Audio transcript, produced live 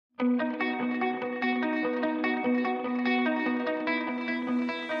This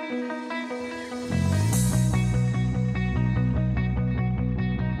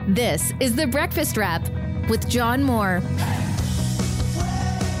is The Breakfast Wrap with John Moore.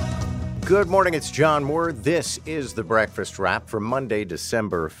 Good morning, it's John Moore. This is The Breakfast Wrap for Monday,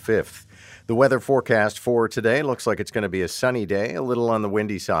 December 5th. The weather forecast for today looks like it's going to be a sunny day, a little on the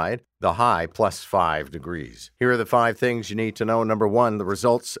windy side. The high plus 5 degrees. Here are the 5 things you need to know. Number 1, the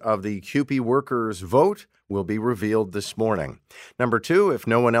results of the CUPE workers' vote will be revealed this morning. Number 2, if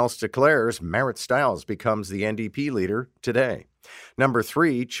no one else declares, Marit Stiles becomes the NDP leader today. Number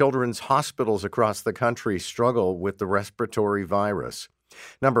 3, children's hospitals across the country struggle with the respiratory virus.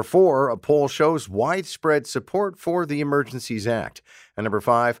 Number 4, a poll shows widespread support for the Emergencies Act. And number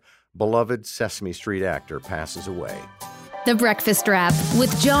 5, beloved Sesame Street actor passes away. The Breakfast Wrap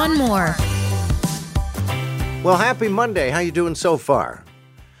with John Moore. Well, happy Monday. How you doing so far?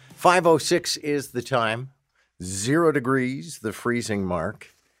 5:06 is the time. 0 degrees, the freezing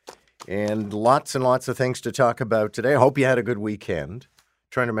mark. And lots of things to talk about today. I hope you had a good weekend.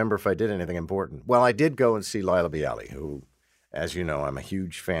 Trying to remember if I did anything important. Well, I did go and see Lila Bialy, who, as you know, I'm a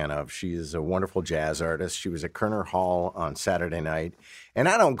huge fan of. She is a wonderful jazz artist. She was at Kerner Hall on Saturday night. And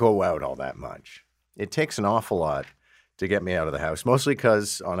I don't go out all that much. It takes an awful lot to get me out of the house, mostly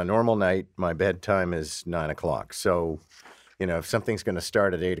because on a normal night, my bedtime is 9 o'clock. So, if something's going to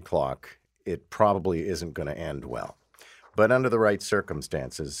start at 8 o'clock, it probably isn't going to end well. But under the right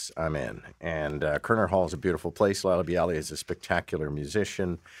circumstances, I'm in. And Kerner Hall is a beautiful place. Lila Bialy is a spectacular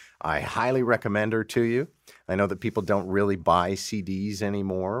musician. I highly recommend her to you. I know that people don't really buy CDs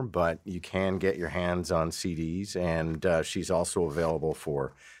anymore, but you can get your hands on CDs. And she's also available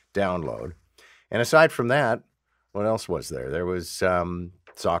for download. And aside from that, what else was there? There was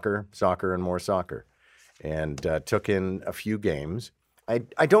soccer, and more soccer. And took in a few games.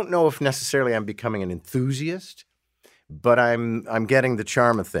 I don't know if necessarily I'm becoming an enthusiast, but I'm getting the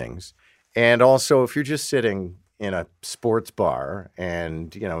charm of things. And also, if you're just sitting in a sports bar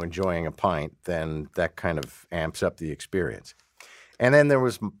and, enjoying a pint, then that kind of amps up the experience. And then there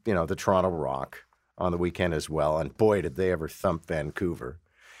was, the Toronto Rock on the weekend as well. And boy, did they ever thump Vancouver.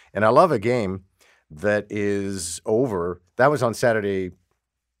 And I love a game that is over. That was on Saturday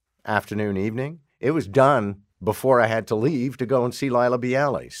afternoon, evening. It was done before I had to leave to go and see Lila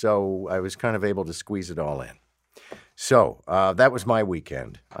Bialy. So I was kind of able to squeeze it all in. So that was my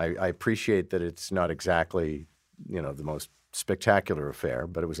weekend. I appreciate that it's not exactly, the most spectacular affair,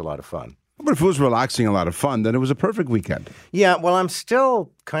 but it was a lot of fun. But if it was relaxing, a lot of fun, then it was a perfect weekend. Yeah, well, I'm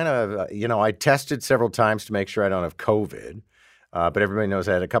still kind of, I tested several times to make sure I don't have COVID. But everybody knows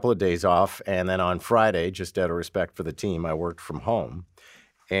I had a couple of days off. And then on Friday, just out of respect for the team, I worked from home.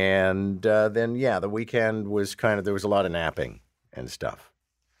 And then, the weekend was there was a lot of napping and stuff.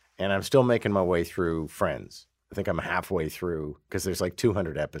 And I'm still making my way through Friends. I think I'm halfway through because there's like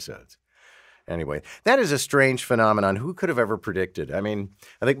 200 episodes. Anyway, that is a strange phenomenon. Who could have ever predicted? I mean,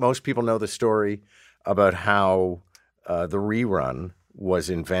 I think most people know the story about how the rerun was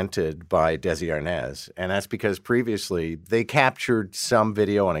invented by Desi Arnaz. And that's because previously they captured some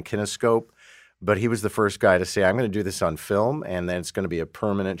video on a kinescope, but he was the first guy to say, I'm going to do this on film, and then it's going to be a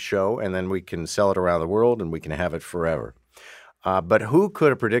permanent show, and then we can sell it around the world, and we can have it forever. But who could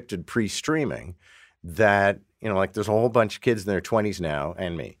have predicted pre-streaming that, there's a whole bunch of kids in their 20s now,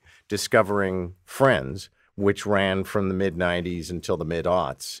 and me, discovering Friends, which ran from the mid-'90s until the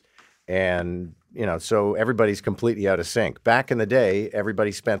mid-aughts. And, so everybody's completely out of sync. Back in the day,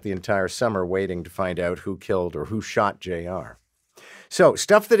 everybody spent the entire summer waiting to find out who killed or who shot JR. So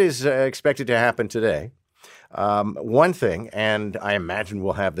stuff that is expected to happen today. One thing, and I imagine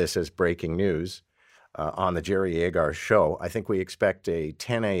we'll have this as breaking news on the Jerry Agar show, I think we expect a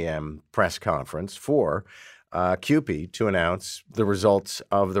 10 a.m. press conference for CUPE to announce the results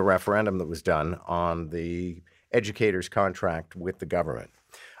of the referendum that was done on the educators' contract with the government.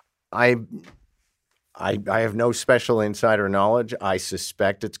 I have no special insider knowledge. I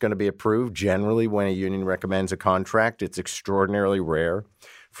suspect it's going to be approved. Generally, when a union recommends a contract, it's extraordinarily rare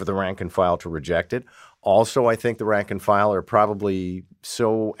for the rank and file to reject it. Also, I think the rank and file are probably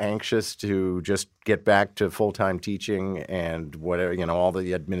so anxious to just get back to full-time teaching and whatever, all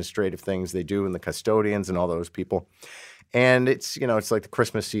the administrative things they do and the custodians and all those people. And it's, it's like the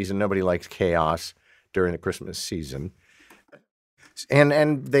Christmas season. Nobody likes chaos during the Christmas season.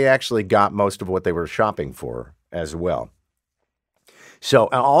 And they actually got most of what they were shopping for as well. So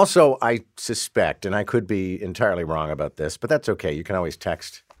also, I suspect, and I could be entirely wrong about this, but that's okay. You can always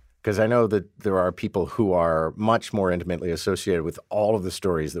text, because I know that there are people who are much more intimately associated with all of the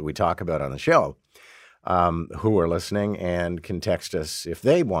stories that we talk about on the show. who are listening and can text us if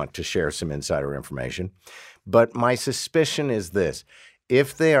they want to share some insider information. But my suspicion is this.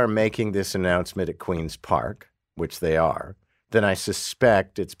 If they are making this announcement at Queen's Park, which they are, then I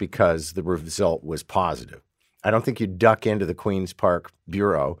suspect it's because the result was positive. I don't think you duck into the Queen's Park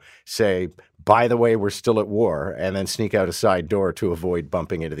Bureau, say, by the way, we're still at war, and then sneak out a side door to avoid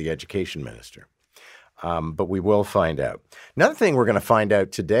bumping into the education minister. But we will find out. Another thing we're going to find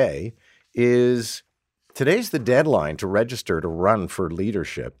out today is today's the deadline to register to run for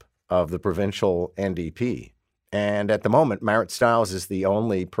leadership of the provincial NDP. And at the moment, Marit Stiles is the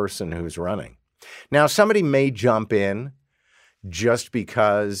only person who's running. Now, somebody may jump in just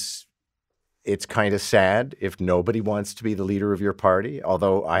because it's kind of sad if nobody wants to be the leader of your party,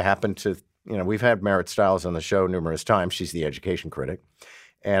 although I happen to, we've had Marit Stiles on the show numerous times. She's the education critic,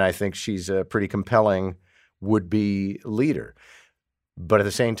 and I think she's a pretty compelling would-be leader. But at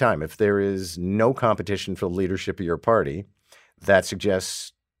the same time, if there is no competition for the leadership of your party, that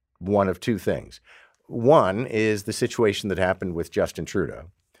suggests one of two things. One is the situation that happened with Justin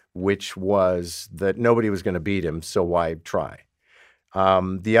Trudeau, which was that nobody was going to beat him, so why try?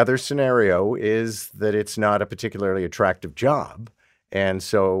 The other scenario is that it's not a particularly attractive job, and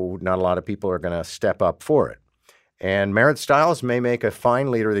so not a lot of people are going to step up for it. And Marit Stiles may make a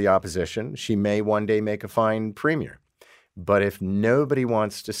fine leader of the opposition. She may one day make a fine premier. But if nobody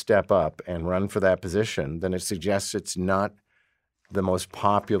wants to step up and run for that position, then it suggests it's not the most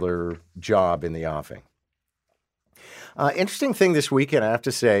popular job in the offing. Interesting thing this weekend, I have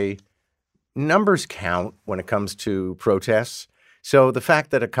to say, numbers count when it comes to protests. So the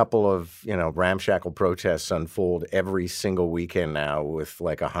fact that a couple of, ramshackle protests unfold every single weekend now with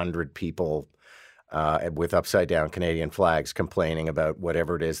like 100 people with upside-down Canadian flags complaining about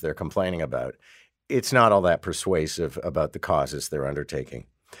whatever it is they're complaining about, it's not all that persuasive about the causes they're undertaking.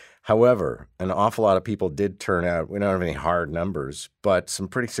 However, an awful lot of people did turn out. We don't have any hard numbers, but some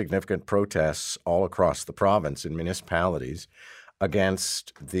pretty significant protests all across the province in municipalities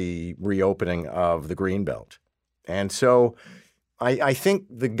against the reopening of the Greenbelt. And so I think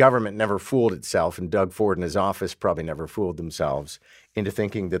the government never fooled itself, and Doug Ford and his office probably never fooled themselves into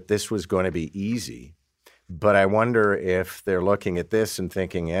thinking that this was going to be easy. But I wonder if they're looking at this and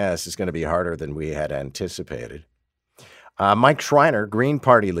thinking, this is going to be harder than we had anticipated. Mike Schreiner, Green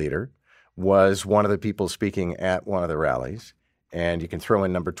Party leader, was one of the people speaking at one of the rallies. And you can throw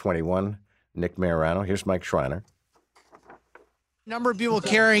in number 21, Nick Majorano. Here's Mike Schreiner. Number of people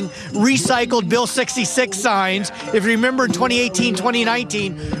carrying recycled Bill 66 signs. If you remember in 2018,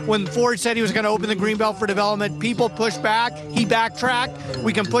 2019, when Ford said he was going to open the Greenbelt for development, people pushed back. He backtracked.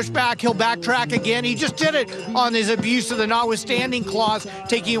 We can push back. He'll backtrack again. He just did it on his abuse of the notwithstanding clause,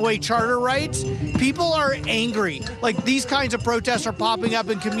 taking away charter rights. People are angry. Like, these kinds of protests are popping up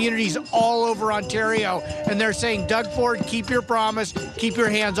in communities all over Ontario, and they're saying, Doug Ford, keep your promise. Keep your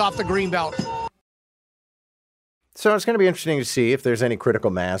hands off the Greenbelt. So it's going to be interesting to see if there's any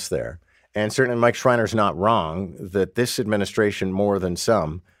critical mass there. And certainly Mike Schreiner's not wrong that this administration, more than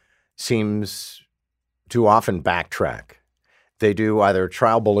some, seems to often backtrack. They do either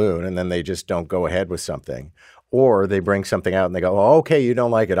trial balloon and then they just don't go ahead with something, or they bring something out and they go, oh, okay, you don't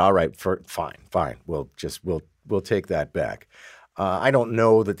like it. All right, fine. We'll take that back. I don't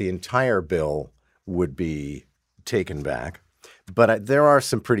know that the entire bill would be taken back, but there are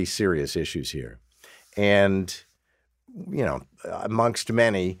some pretty serious issues here. And amongst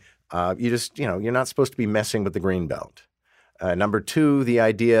many, you're not supposed to be messing with the Greenbelt. Number two, the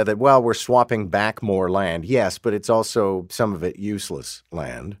idea that, we're swapping back more land. Yes, but it's also some of it useless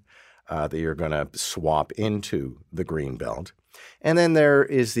land that you're going to swap into the Greenbelt. And then there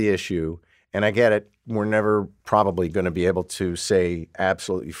is the issue, and I get it, we're never probably going to be able to say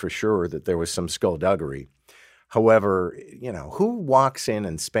absolutely for sure that there was some skullduggery. However, who walks in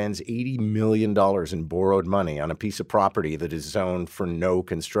and spends $80 million in borrowed money on a piece of property that is zoned for no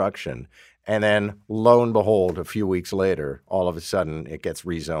construction, and then, lo and behold, a few weeks later, all of a sudden, it gets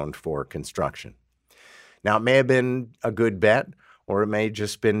rezoned for construction? Now, it may have been a good bet, or it may have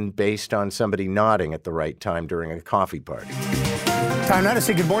just been based on somebody nodding at the right time during a coffee party. Time now to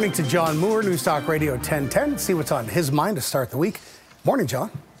say good morning to John Moore, News Talk Radio 1010. See what's on his mind to start the week. Morning,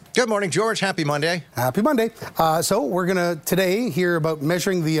 John. Good morning, George. Happy Monday. Happy Monday. So we're going to today hear about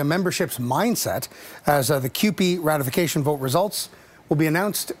measuring the membership's mindset as the CUPE ratification vote results will be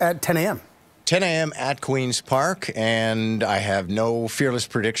announced at 10 a.m. 10 a.m. at Queen's Park, and I have no fearless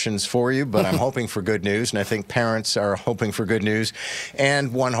predictions for you, but I'm hoping for good news, and I think parents are hoping for good news,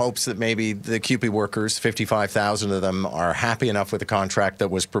 and one hopes that maybe the CUPE workers, 55,000 of them, are happy enough with the contract that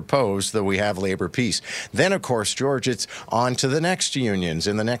was proposed that we have labor peace. Then, of course, George, it's on to the next unions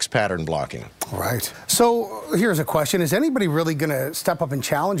and the next pattern blocking. Right. So here's a question. Is anybody really going to step up and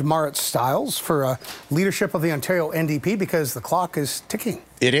challenge Marit Stiles for leadership of the Ontario NDP? Because the clock is ticking.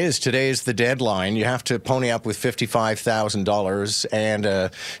 It is. Today is the deadline. You have to pony up with $55,000 and a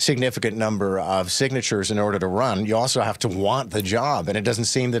significant number of signatures in order to run. You also have to want the job, and it doesn't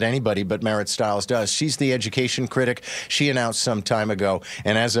seem that anybody but Marit Stiles does. She's the education critic. She announced some time ago,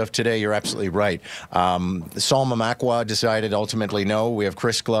 and as of today, you're absolutely right. Salma Makwa decided ultimately no. We have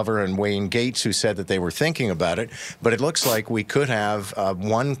Chris Glover and Wayne Gates who said that they were thinking about it, but it looks like we could have a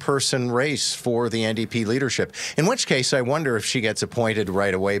one-person race for the NDP leadership, in which case I wonder if she gets appointed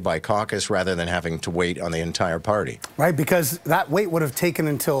right away by caucus rather than having to wait on the entire party. Right, because that wait would have taken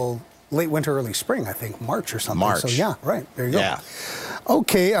until late winter, early spring, I think, March or something. March. So, yeah, right. There you go. Yeah.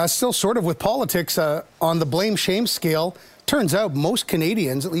 Okay, still sort of with politics on the blame-shame scale. Turns out most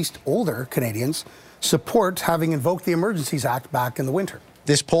Canadians, at least older Canadians, support having invoked the Emergencies Act back in the winter.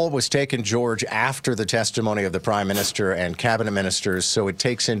 This poll was taken, George, after the testimony of the Prime Minister and cabinet ministers, so it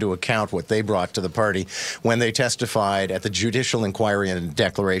takes into account what they brought to the party when they testified at the judicial inquiry and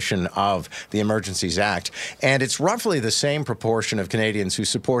declaration of the Emergencies Act. And it's roughly the same proportion of Canadians who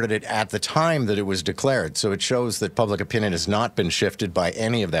supported it at the time that it was declared. So it shows that public opinion has not been shifted by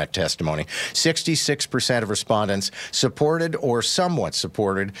any of that testimony. 66% of respondents supported or somewhat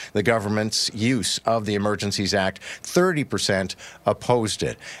supported the government's use of the Emergencies Act. 30% opposed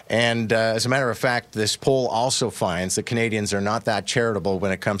it. And as a matter of fact, this poll also finds that Canadians are not that charitable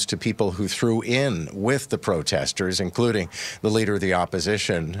when it comes to people who threw in with the protesters, including the leader of the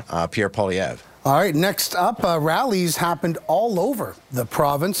opposition, Pierre Poilievre. All right, next up, rallies happened all over the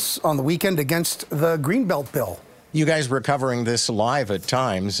province on the weekend against the Greenbelt bill. You guys were covering this live at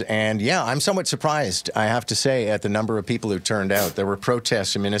times, and yeah, I'm somewhat surprised, I have to say, at the number of people who turned out. There were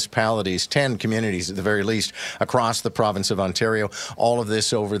protests in municipalities, 10 communities at the very least, across the province of Ontario. All of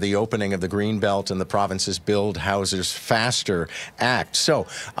this over the opening of the Greenbelt and the province's Build Houses Faster Act. So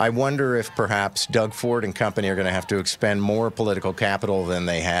I wonder if perhaps Doug Ford and company are going to have to expend more political capital than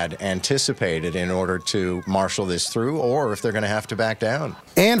they had anticipated in order to marshal this through, or if they're going to have to back down.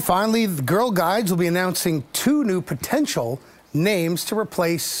 And finally, the Girl Guides will be announcing 2 new potential names to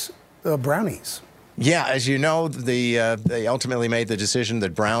replace Brownies. Yeah, as you know, they ultimately made the decision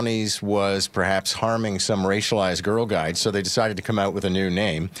that Brownies was perhaps harming some racialized Girl Guides, so they decided to come out with a new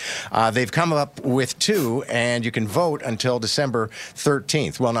name. They've come up with 2, and you can vote until December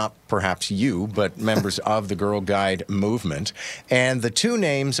 13th. Well, not perhaps you, but members of the Girl Guide movement. And the 2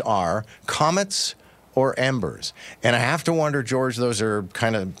 names are Comets or Embers. And I have to wonder, George, those are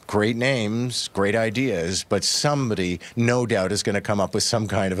kind of great names, great ideas, but somebody, no doubt, is going to come up with some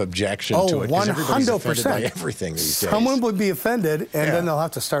kind of objection to it. 100%. By everything these days. Someone would be offended, and then they'll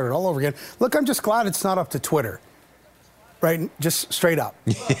have to start it all over again. Look, I'm just glad it's not up to Twitter. Right? Just straight up.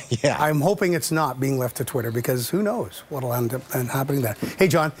 Yeah. I'm hoping it's not being left to Twitter, because who knows what'll end up happening then. Hey,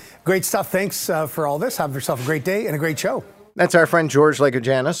 John, great stuff. Thanks for all this. Have yourself a great day and a great show. That's our friend George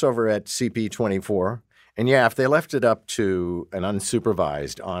Legojanis over at CP24. And yeah, if they left it up to an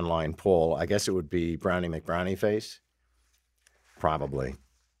unsupervised online poll, I guess it would be Brownie McBrownie face. Probably.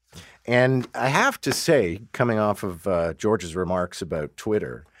 And I have to say, coming off of George's remarks about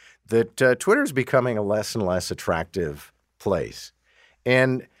Twitter, that Twitter is becoming a less and less attractive place.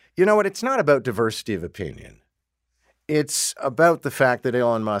 And you know what? It's not about diversity of opinion. It's about the fact that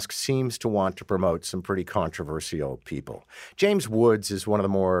Elon Musk seems to want to promote some pretty controversial people. James Woods is one of the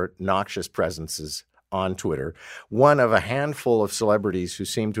more noxious presences on Twitter, one of a handful of celebrities who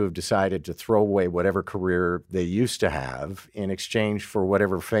seem to have decided to throw away whatever career they used to have in exchange for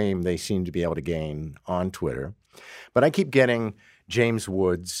whatever fame they seem to be able to gain on Twitter. But I keep getting James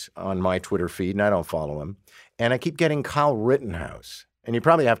Woods on my Twitter feed, and I don't follow him. And I keep getting Kyle Rittenhouse. And you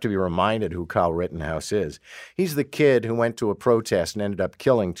probably have to be reminded who Kyle Rittenhouse is. He's the kid who went to a protest and ended up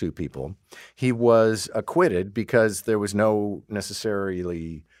killing 2 people. He was acquitted because there was no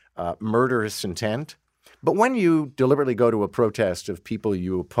necessarily murderous intent. But when you deliberately go to a protest of people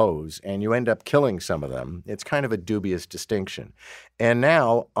you oppose and you end up killing some of them, it's kind of a dubious distinction. And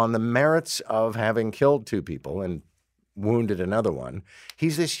now, on the merits of having killed 2 people and wounded another one,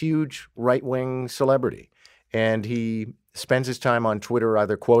 he's this huge right-wing celebrity. And he spends his time on Twitter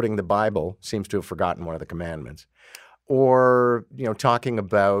either quoting the Bible, seems to have forgotten one of the commandments, or, talking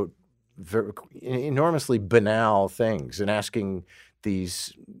about enormously banal things and asking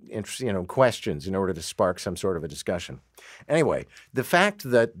these questions in order to spark some sort of a discussion. Anyway, the fact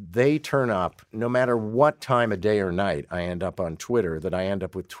that they turn up no matter what time of day or night I end up on Twitter, that I end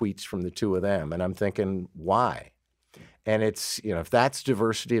up with tweets from the 2 of them, and I'm thinking, why? And it's, if that's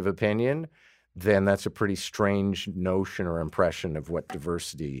diversity of opinion, then that's a pretty strange notion or impression of what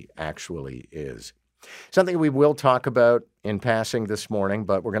diversity actually is. Something we will talk about in passing this morning,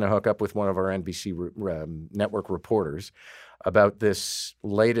 but we're going to hook up with one of our NBC network reporters about this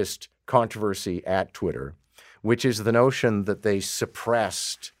latest controversy at Twitter, which is the notion that they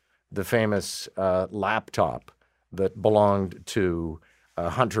suppressed the famous laptop that belonged to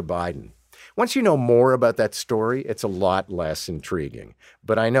Hunter Biden. Once you know more about that story, it's a lot less intriguing.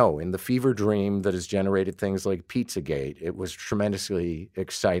 But I know in the fever dream that has generated things like Pizzagate, it was a tremendously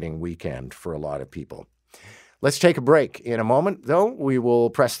exciting weekend for a lot of people. Let's take a break. In a moment, though, we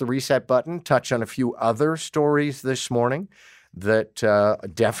will press the reset button, touch on a few other stories this morning that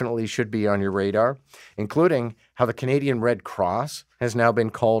definitely should be on your radar, including how the Canadian Red Cross has now been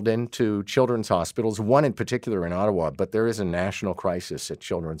called into children's hospitals, one in particular in Ottawa, but there is a national crisis at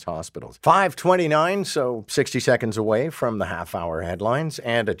children's hospitals. 5:29, so 60 seconds away from the half-hour headlines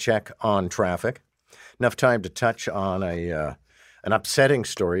and a check on traffic. Enough time to touch on an upsetting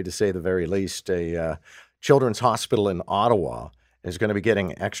story, to say the very least. A children's hospital in Ottawa is going to be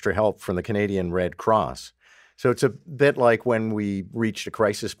getting extra help from the Canadian Red Cross. So it's a bit like when we reached a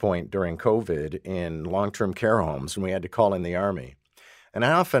crisis point during COVID in long-term care homes and we had to call in the Army. And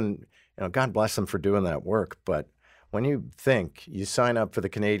I often, God bless them for doing that work, but when you think you sign up for the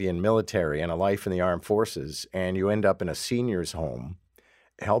Canadian military and a life in the armed forces and you end up in a seniors home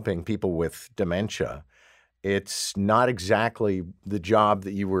helping people with dementia, it's not exactly the job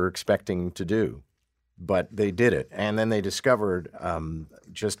that you were expecting to do, but they did it. And then they discovered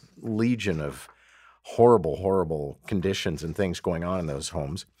just legion of horrible conditions and things going on in those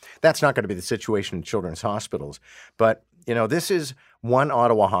homes. That's not going to be the situation in children's hospitals. But, this is one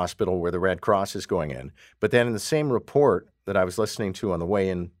Ottawa hospital where the Red Cross is going in. But then in the same report that I was listening to on the way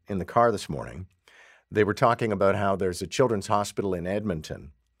in the car this morning, they were talking about how there's a children's hospital in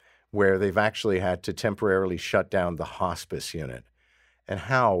Edmonton where they've actually had to temporarily shut down the hospice unit. And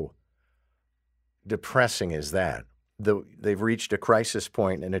how depressing is that? They've reached a crisis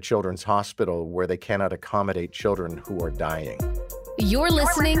point in a children's hospital where they cannot accommodate children who are dying. You're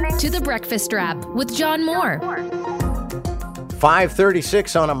listening to The Breakfast Wrap with John Moore.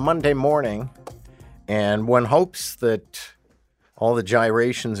 5:36 on a Monday morning, and one hopes that all the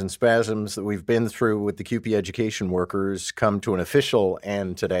gyrations and spasms that we've been through with the QP education workers come to an official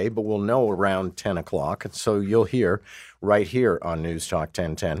end today, but we'll know around 10 o'clock, and so you'll hear right here on News Talk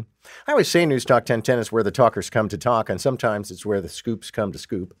 1010. I always say News Talk 1010 is where the talkers come to talk, and sometimes it's where the scoops come to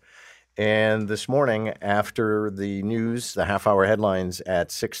scoop. And this morning, after the news, the half-hour headlines at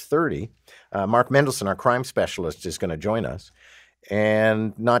 6:30, Mark Mendelson, our crime specialist, is going to join us.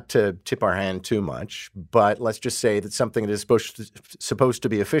 And not to tip our hand too much, but let's just say that something that is supposed to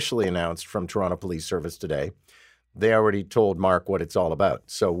be officially announced from Toronto Police Service today, they already told Mark what it's all about.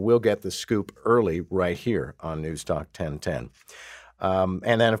 So we'll get the scoop early right here on News Talk 1010.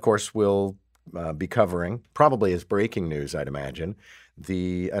 And then, of course, we'll be covering, probably as breaking news, I'd imagine,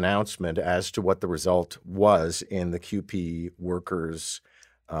 the announcement as to what the result was in the QP workers'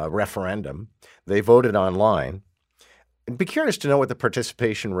 referendum. They voted online. I'd be curious to know what the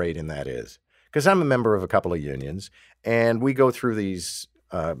participation rate in that is, because I'm a member of a couple of unions, and we go through these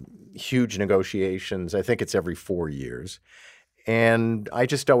huge negotiations. I think it's every 4 years. And I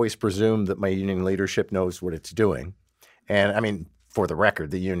just always presume that my union leadership knows what it's doing. And I mean, for the record,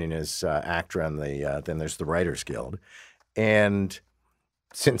 the union is ACTRA, and then there's the Writers Guild. And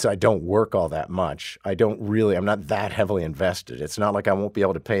since I don't work all that much, I'm not that heavily invested. It's not like I won't be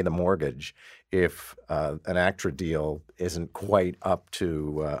able to pay the mortgage if an ACTRA deal isn't quite up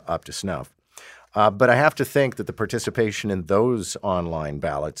to snuff. But I have to think that the participation in those online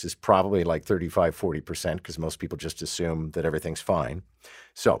ballots is probably like 35-40% because most people just assume that everything's fine.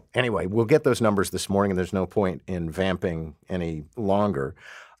 So anyway, we'll get those numbers this morning, and there's no point in vamping any longer.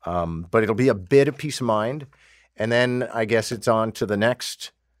 But it'll be a bit of peace of mind. And then I guess it's on to the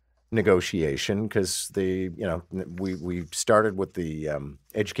next negotiation because we started with the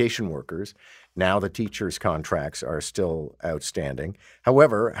education workers. Now the teachers' contracts are still outstanding.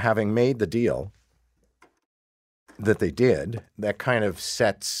 However, having made the deal that they did, that kind of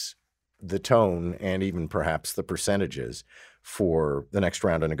sets the tone and even perhaps the percentages for the next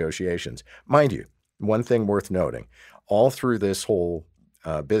round of negotiations. Mind you, one thing worth noting, all through this whole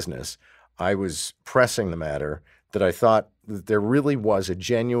business, I was pressing the matter that I thought that there really was a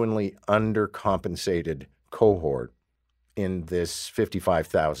genuinely undercompensated cohort in this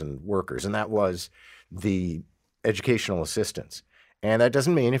 55,000 workers, and that was the educational assistants. And that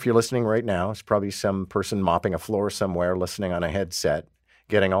doesn't mean if you're listening right now, it's probably some person mopping a floor somewhere listening on a headset,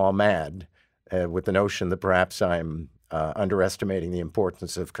 getting all mad with the notion that perhaps I'm underestimating the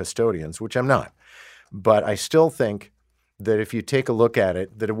importance of custodians, which I'm not. But I still think that if you take a look at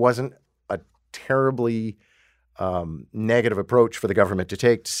it, that it wasn't a terribly negative approach for the government to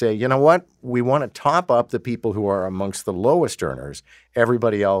take to say, you know what, we want to top up the people who are amongst the lowest earners.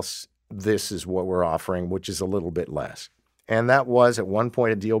 Everybody else, this is what we're offering, which is a little bit less. And that was at one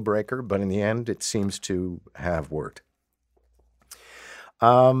point a deal breaker, but in the end, it seems to have worked.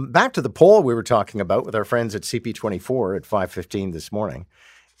 Back to the poll we were talking about with our friends at CP24 at 5:15 this morning.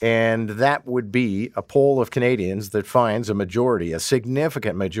 And that would be a poll of Canadians that finds a majority, a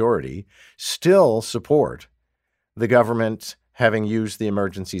significant majority, still support the government having used the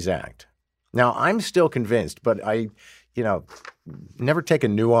Emergencies Act. Now, I'm still convinced, but I never take a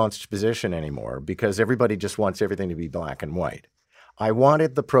nuanced position anymore because everybody just wants everything to be black and white. I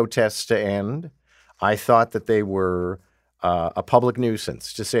wanted the protests to end. I thought that they were a public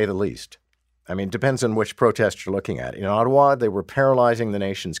nuisance, to say the least. I mean, it depends on which protest you're looking at. In Ottawa, they were paralyzing the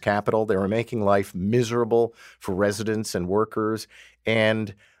nation's capital. They were making life miserable for residents and workers.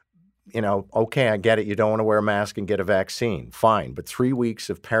 And, okay, I get it. You don't want to wear a mask and get a vaccine. Fine. But 3 weeks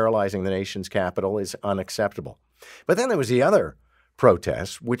of paralyzing the nation's capital is unacceptable. But then there was the other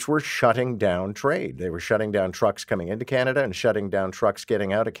protests, which were shutting down trade. They were shutting down trucks coming into Canada and shutting down trucks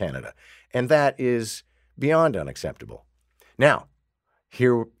getting out of Canada. And that is beyond unacceptable. Now,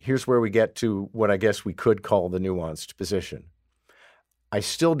 here's where we get to what I guess we could call the nuanced position. I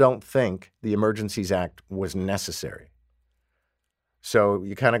still don't think the Emergencies Act was necessary. So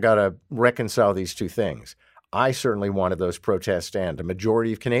you kind of got to reconcile these two things. I certainly wanted those protests to end. A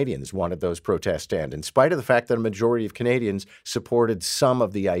majority of Canadians wanted those protests to end, in spite of the fact that a majority of Canadians supported some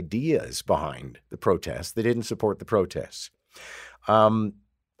of the ideas behind the protests. They didn't support the protests.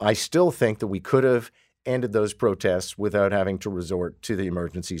 I still think that we could have ended those protests without having to resort to the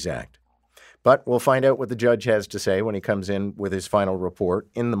Emergencies Act. But we'll find out what the judge has to say when he comes in with his final report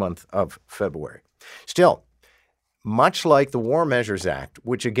in the month of February. Still, much like the War Measures Act,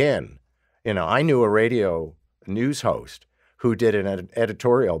 which again, I knew a radio news host who did an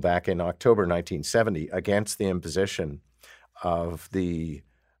editorial back in October 1970 against the imposition of the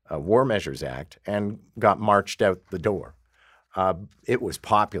War Measures Act and got marched out the door. It was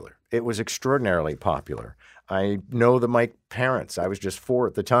popular. It was extraordinarily popular. I know that my parents, I was just 4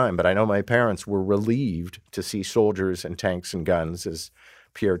 at the time, but I know my parents were relieved to see soldiers and tanks and guns, as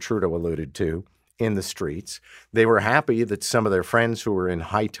Pierre Trudeau alluded to, in the streets. They were happy that some of their friends who were in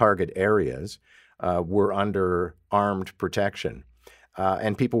high target areas were under armed protection.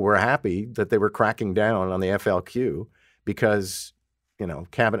 And people were happy that they were cracking down on the FLQ because,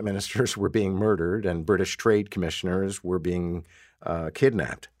 cabinet ministers were being murdered and British trade commissioners were being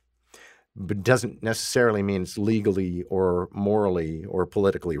kidnapped. But it doesn't necessarily mean it's legally or morally or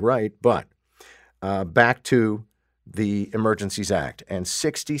politically right. But back to the Emergencies Act, and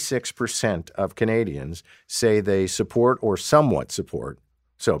 66% of Canadians say they support or somewhat support,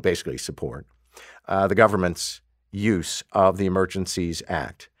 so basically support, the government's use of the Emergencies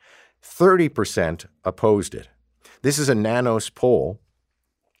Act. 30% opposed it. This is a Nanos poll.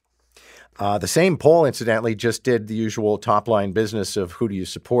 The same poll, incidentally, just did the usual top-line business of who do you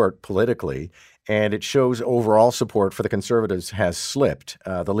support politically, and it shows overall support for the Conservatives has slipped.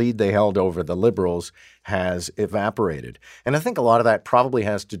 The lead they held over the Liberals has evaporated. And I think a lot of that probably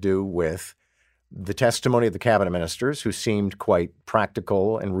has to do with the testimony of the cabinet ministers, who seemed quite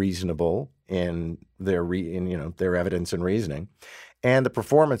practical and reasonable in their their evidence and reasoning, and the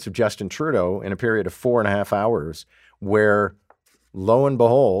performance of Justin Trudeau in a period of 4.5 hours where, lo and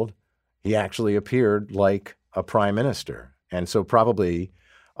behold, he actually appeared like a prime minister. And so probably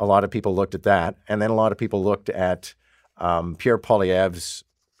a lot of people looked at that. And then a lot of people looked at Pierre Poilievre's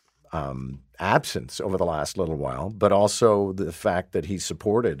absence over the last little while, but also the fact that he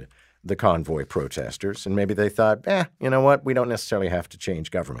supported the convoy protesters. And maybe they thought, you know what? We don't necessarily have to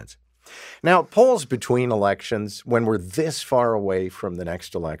change governments. Now, polls between elections, when we're this far away from the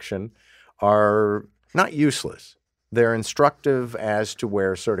next election, are not useless. They're instructive as to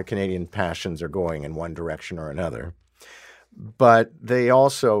where sort of Canadian passions are going in one direction or another. But they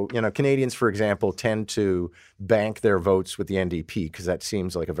also, Canadians, for example, tend to bank their votes with the NDP because that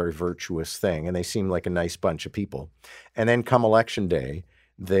seems like a very virtuous thing, and they seem like a nice bunch of people. And then come election day,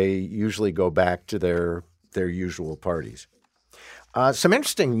 they usually go back to their usual parties. Some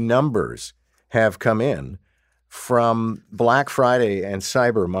interesting numbers have come in from Black Friday and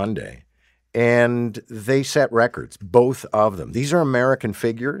Cyber Monday. And they set records, both of them. These are American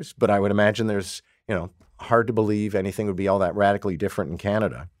figures, but I would imagine there's, hard to believe anything would be all that radically different in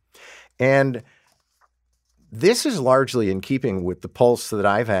Canada. And this is largely in keeping with the pulse that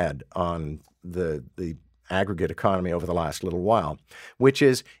I've had on the aggregate economy over the last little while, which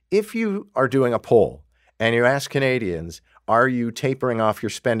is if you are doing a poll and you ask Canadians, are you tapering off your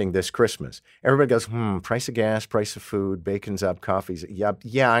spending this Christmas? Everybody goes, price of gas, price of food, bacon's up, coffee's,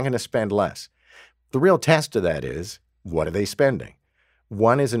 yeah, I'm going to spend less. The real test of that is, what are they spending?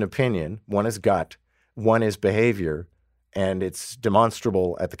 One is an opinion, one is gut, one is behavior, and it's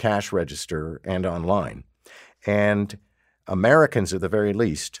demonstrable at the cash register and online. And Americans, at the very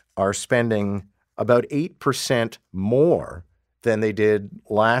least, are spending about 8% more than they did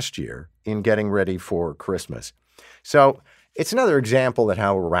last year in getting ready for Christmas. So it's another example that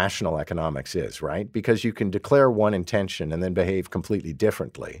how rational economics is, right? Because you can declare one intention and then behave completely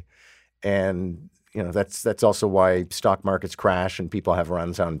differently. And, that's also why stock markets crash and people have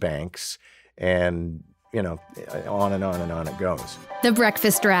runs on banks and, on and on and on it goes. The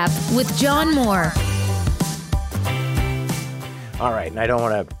Breakfast Wrap with John Moore. All right, and I don't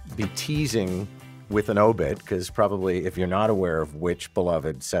want to be teasing with an obit because probably if you're not aware of which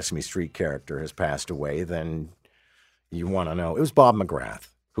beloved Sesame Street character has passed away, then you want to know. It was Bob McGrath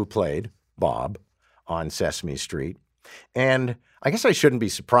who played Bob on Sesame Street. And I guess I shouldn't be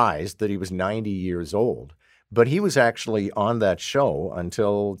surprised that he was 90 years old, but he was actually on that show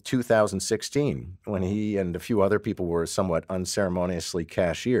until 2016 when he and a few other people were somewhat unceremoniously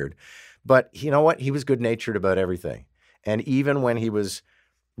cashiered. But you know what? He was good-natured about everything. And even when he was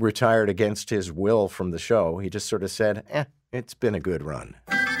retired against his will from the show, he just sort of said, it's been a good run.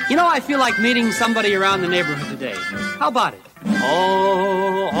 I feel like meeting somebody around the neighborhood today. How about it?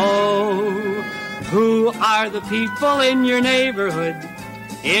 Oh, who are the people in your neighborhood?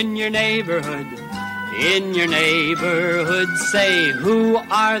 In your neighborhood? In your neighborhood? Say, who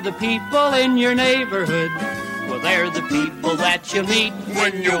are the people in your neighborhood? Well, they're the people that you meet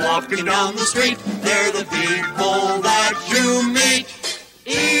when you're walking down the street. They're the people that you meet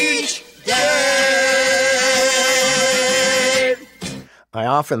each day. I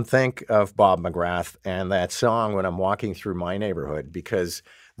often think of Bob McGrath and that song when I'm walking through my neighborhood because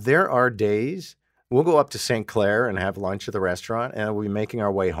there are days we'll go up to St. Clair and have lunch at the restaurant and we'll be making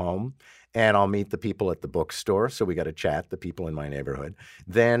our way home and I'll meet the people at the bookstore. So we got to chat, the people in my neighborhood.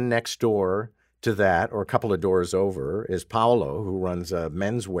 Then next door to that, or a couple of doors over, is Paolo, who runs a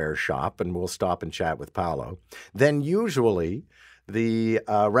menswear shop, and we'll stop and chat with Paolo. Then usually the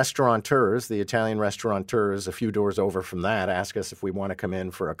restaurateurs, the Italian restaurateurs, a few doors over from that, ask us if we want to come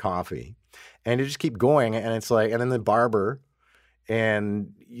in for a coffee. And you just keep going, and it's like, and then the barber,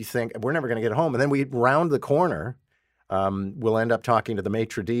 and you think, we're never going to get home. And then we round the corner. We'll end up talking to the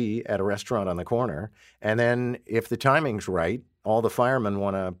maitre d' at a restaurant on the corner. And then if the timing's right, all the firemen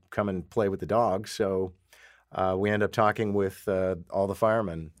want to come and play with the dogs. So we end up talking with all the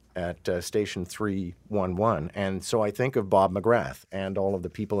firemen at Station 311. And so I think of Bob McGrath and all of the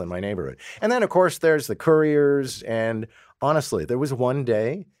people in my neighborhood. And then, of course, there's the couriers. And honestly, there was one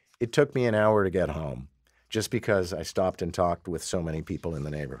day it took me an hour to get home just because I stopped and talked with so many people in the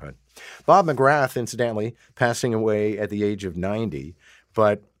neighborhood. Bob McGrath, incidentally, passing away at the age of 90,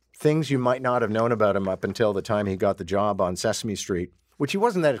 but things you might not have known about him up until the time he got the job on Sesame Street, which he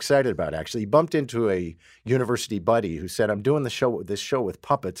wasn't that excited about, actually. He bumped into a university buddy who said, I'm doing this show with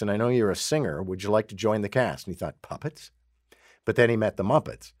puppets, and I know you're a singer. Would you like to join the cast? And he thought, puppets? But then he met the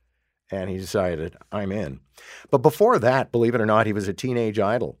Muppets, and he decided, I'm in. But before that, believe it or not, he was a teenage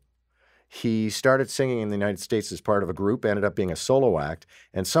idol. He started singing in the United States as part of a group, ended up being a solo act,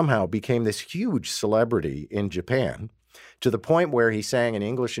 and somehow became this huge celebrity in Japan, to the point where he sang in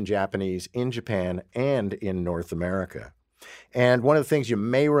English and Japanese in Japan and in North America. And one of the things you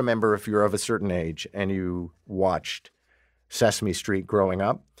may remember if you're of a certain age and you watched Sesame Street growing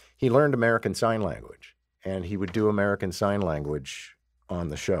up, he learned American Sign Language, and he would do American Sign Language on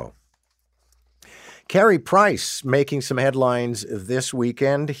the show. Carey Price making some headlines this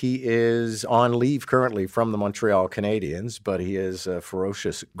weekend. He is on leave currently from the Montreal Canadiens, but he is a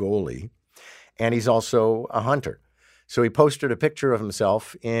ferocious goalie, and he's also a hunter. So he posted a picture of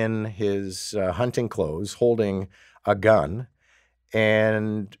himself in his hunting clothes holding a gun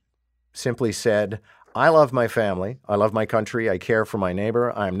and simply said, I love my family. I love my country. I care for my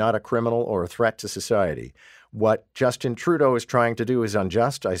neighbor. I am not a criminal or a threat to society. What Justin Trudeau is trying to do is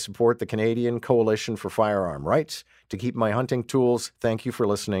unjust. I support the Canadian Coalition for Firearm Rights to keep my hunting tools. Thank you for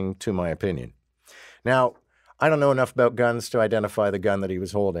listening to my opinion. Now, I don't know enough about guns to identify the gun that he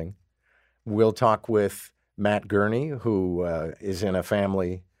was holding. We'll talk with Matt Gurney, who is in a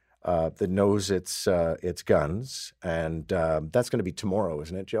family that knows its guns. And that's going to be tomorrow,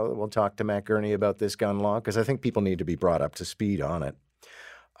 isn't it, Joe? We'll talk to Matt Gurney about this gun law because I think people need to be brought up to speed on it.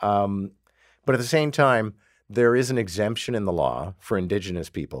 But at the same time, there is an exemption in the law for Indigenous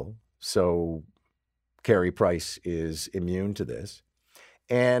people. So Carey Price is immune to this.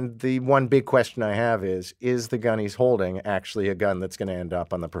 And the one big question I have is the gun he's holding actually a gun that's going to end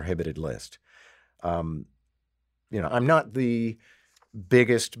up on the prohibited list? I'm not the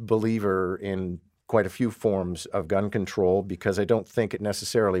biggest believer in quite a few forms of gun control because I don't think it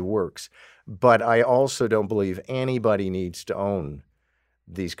necessarily works. But I also don't believe anybody needs to own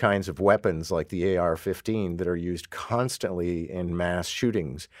these kinds of weapons like the AR-15 that are used constantly in mass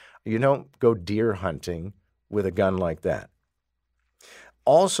shootings. You don't go deer hunting with a gun like that.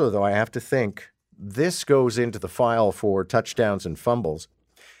 Also, though, I have to think this goes into the file for touchdowns and fumbles.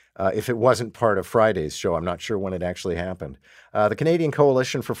 If it wasn't part of Friday's show, I'm not sure when it actually happened. The Canadian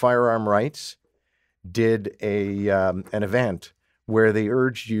Coalition for Firearm Rights did an event where they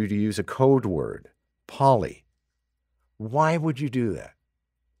urged you to use a code word, poly. Why would you do that?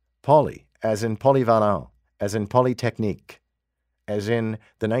 Poly, as in polyvalent, as in polytechnique, as in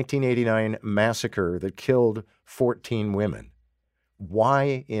the 1989 massacre that killed 14 women.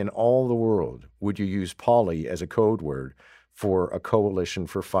 Why in all the world would you use poly as a code word for a coalition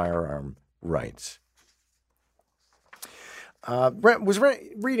for firearm rights? Was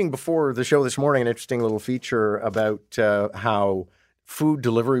reading before the show this morning an interesting little feature about how food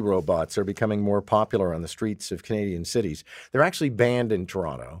delivery robots are becoming more popular on the streets of Canadian cities. They're actually banned in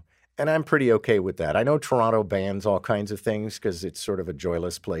Toronto, and I'm pretty okay with that. I know Toronto bans all kinds of things because it's sort of a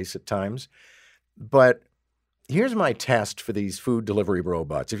joyless place at times. But here's my test for these food delivery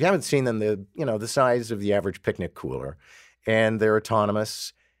robots. If you haven't seen them, the size of the average picnic cooler, and they're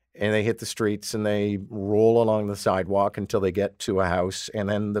autonomous, and they hit the streets and they roll along the sidewalk until they get to a house, and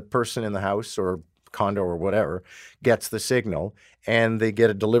then the person in the house or condo or whatever gets the signal, and they get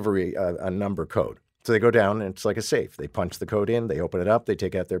a delivery, a number code. So they go down, and it's like a safe. They punch the code in, they open it up, they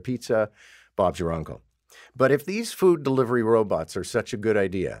take out their pizza, Bob's your uncle. But if these food delivery robots are such a good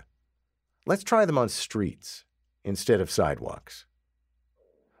idea, let's try them on streets instead of sidewalks.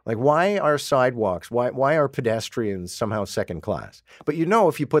 Like, why are sidewalks, why are pedestrians somehow second class? But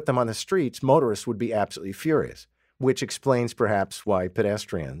if you put them on the streets, motorists would be absolutely furious, which explains perhaps why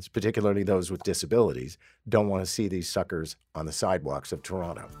pedestrians, particularly those with disabilities, don't want to see these suckers on the sidewalks of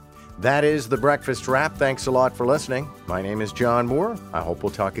Toronto. That is The Breakfast Wrap. Thanks a lot for listening. My name is John Moore. I hope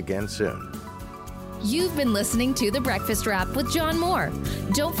we'll talk again soon. You've been listening to The Breakfast Wrap with John Moore.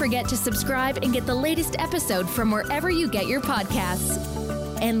 Don't forget to subscribe and get the latest episode from wherever you get your podcasts.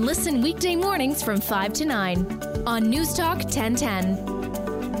 And listen weekday mornings from 5 to 9 on News Talk 1010.